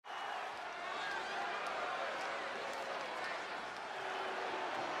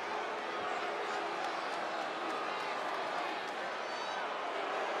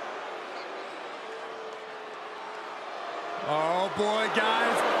boy,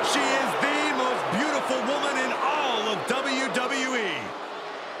 guys. She is the most beautiful woman in all of WWE.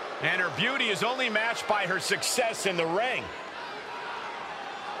 And her beauty is only matched by her success in the ring.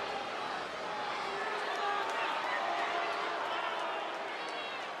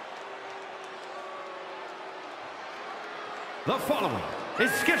 The following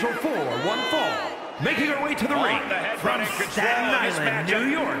is scheduled for one fall. Making her way to the ring from Staten Island, New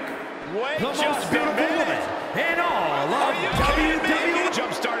York. The most beautiful woman in all of WWE.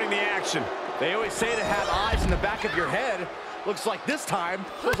 Jump-starting the action. They always say to have eyes in the back of your head. Looks like this time,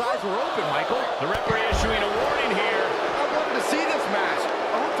 those eyes were open, Michael. The referee issuing a warning here. I wanted to see this match.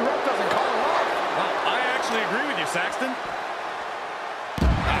 I hope the ref doesn't call it off. Well, I actually agree with you, Saxton.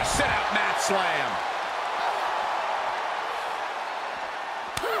 A sit-out mat slam.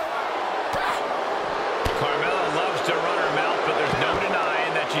 Carmella loves to run her mouth, but there's no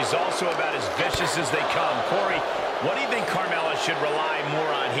denying that she's also about as vicious as they come. Corey, what do you think Carmella should rely more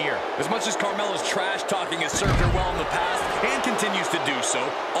on here? As much as Carmella's trash talking has served her well in the past and continues to do so,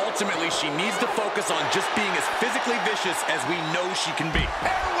 ultimately she needs to focus on just being as physically vicious as we know she can be.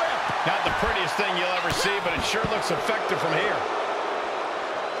 Hair whip! Not the prettiest thing you'll ever see, but it sure looks effective from here.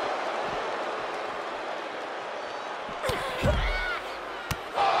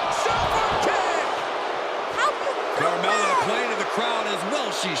 Carmella playing to the crowd as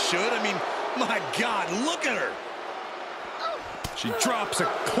well she should. I mean, my God, look at her. She drops a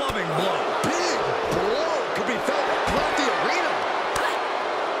clubbing blow. Big blow could be felt throughout the arena.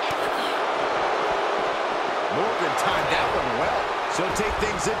 Morgan timed that one well. She'll take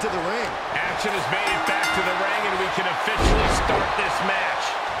things into the ring. Action has made it back to the ring, and we can officially start this match.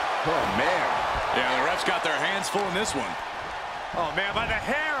 Oh, man. Yeah, the refs got their hands full in this one. Oh, man, by the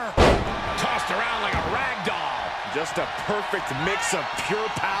hair. Tossed around like a rag doll. Just a perfect mix of pure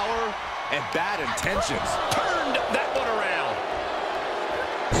power and bad intentions. Turned that one around.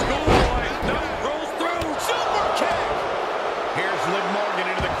 Schoolboy, no, rolls through. Super kick. Here's Liv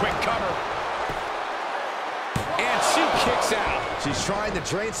Morgan into the quick cover. And she kicks out. She's trying to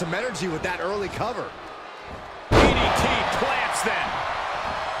drain some energy with that early cover. DDT plants them.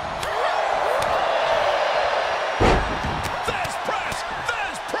 Fez press.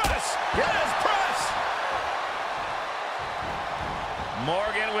 Fez press. Fez press.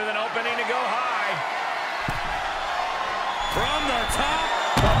 Morgan with an opening to go high. From the top.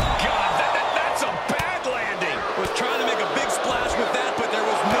 Oh, God, that's a bad landing. Was trying to make a big splash with that, but there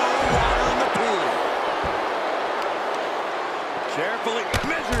was no water in the pool. Carefully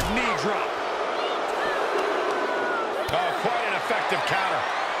measured knee drop. Oh, quite an effective counter.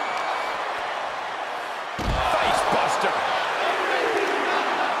 Face buster.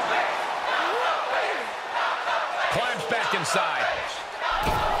 Climbs back inside.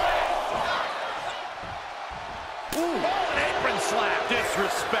 Ooh, an apron slap.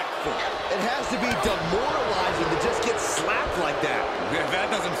 Disrespectful. It has to be demoralizing to just get slapped like that. If that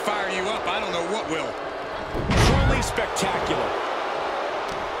doesn't fire you up, I don't know what will. Truly spectacular.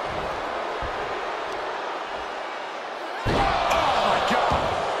 Oh, my God.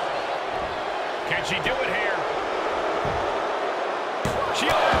 Can she do it here?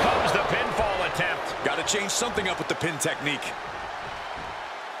 She overcomes the pinfall attempt. Got to change something up with the pin technique.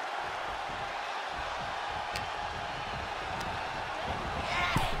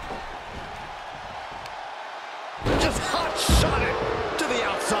 Just hot shot it to the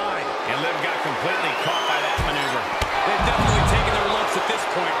outside. And Liv got completely caught by that maneuver. They've definitely taken their lumps at this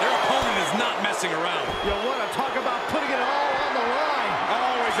point. Their opponent is not messing around. You want to talk about putting it all on the line.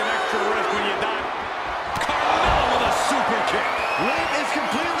 Always an extra risk when you die. Carmella with a super kick. Liv is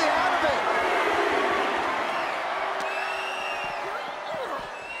completely out of it.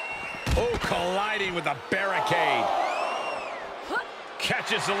 Oh, colliding with a barricade.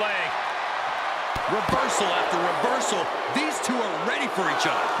 Catches the leg. Reversal after reversal. These two are ready for each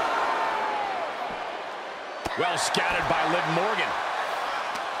other. Well scattered by Liv Morgan.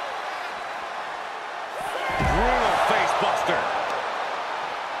 Brutal face buster.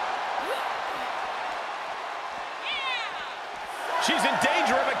 She's in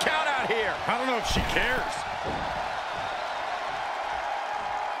danger of a count out here. I don't know if she cares.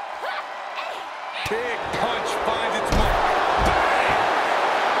 Big punch finds its mark. Bang!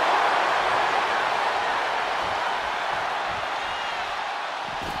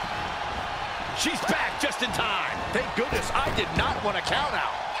 She's back just in time. Thank goodness I did not want to count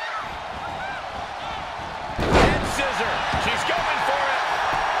out. And scissor. She's going for it.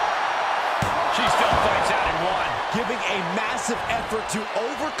 She still fights out in one. Giving a massive effort to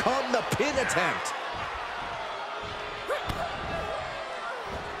overcome the pin attempt.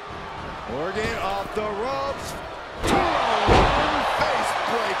 Morgan off the ropes. 2-on-1.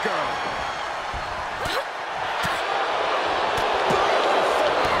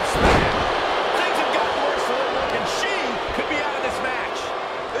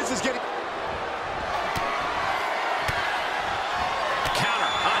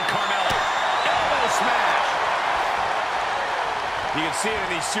 You can see it in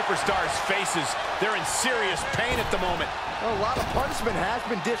these superstars' faces. They're in serious pain at the moment. A lot of punishment has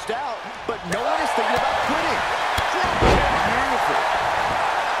been dished out, but no one is thinking about quitting. Beautiful.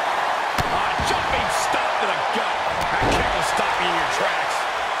 Jumping stop to the gut. That kick will stop you in your tracks.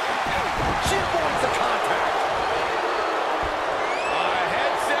 She avoids the contact.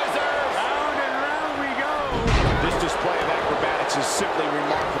 Head scissors. Round and round we go. This display of acrobatics is simply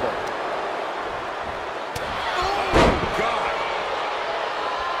remarkable. Oh, God.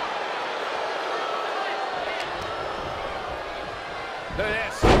 Look at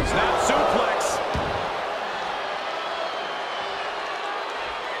this. Snap suplex.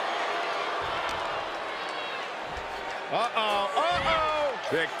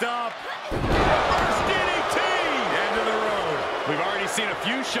 Picked up. Reverse DDT. End of the road. We've already seen a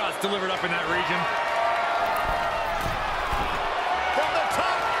few shots delivered up in that region. From the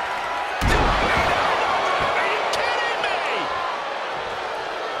top. Are you kidding me?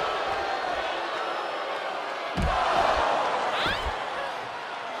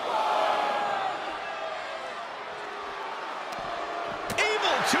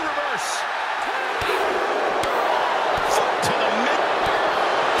 Able to reverse. Foot to the mid.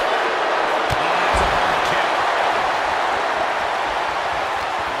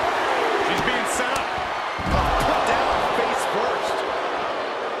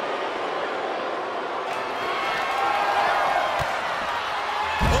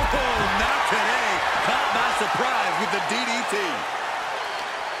 Surprise with the DDT.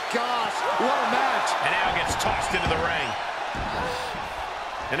 Gosh, what a match. And now gets tossed into the ring.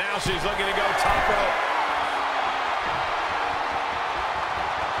 And now she's looking to go top rope.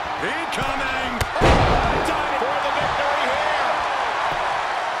 Incoming. Time for the victory here.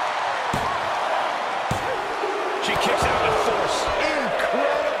 She kicks out with force.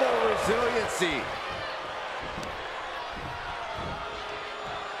 Incredible resiliency.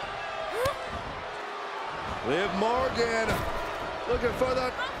 Liv Morgan looking for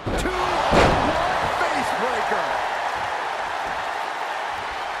the 2-1 face breaker.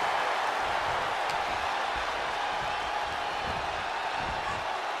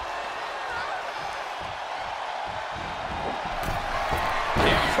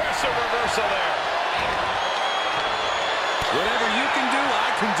 Impressive reversal there. Whatever you can do, I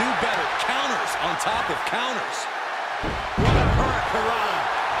can do better. Counters on top of counters. What a hurricane.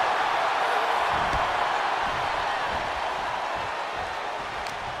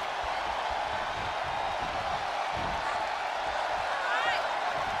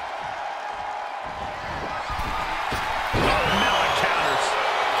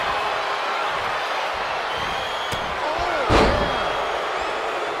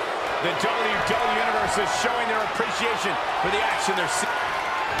 The WWE Universe is showing their appreciation for the action they're seeing.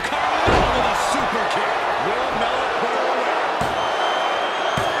 Carmella with a super kick. Will Mella put her away?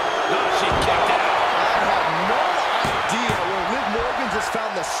 No, she kicked out. I have no idea where Liv Morgan just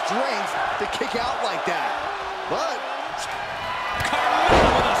found the strength to kick out like that. But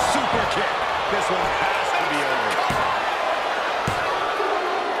Carmella with a super kick. This one has to be over.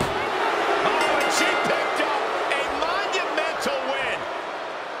 Oh, and she picked up a monumental win.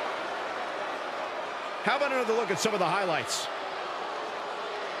 How about another look at some of the highlights?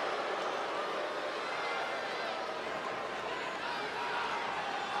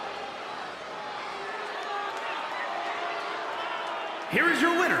 Here is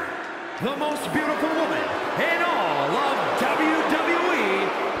your winner, the most beautiful woman in all of WWE,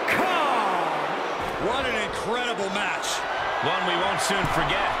 What an incredible match. One we won't soon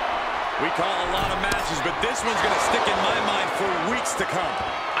forget. We call a lot of matches, but this one's going to stick in my mind for weeks to come.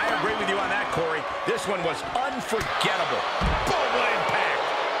 I agree with you on that, Corey. This one was unforgettable. Boom, what impact.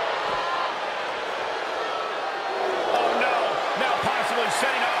 Oh, no. Now possibly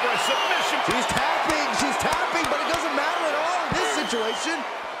setting up for a submission. she's tapping, but it doesn't matter at all in this situation.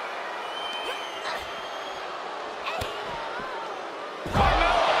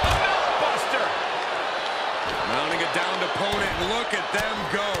 Buster. Mounting a downed opponent, look at them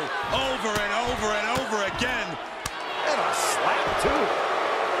go. Over and over and over again. And a slap, too.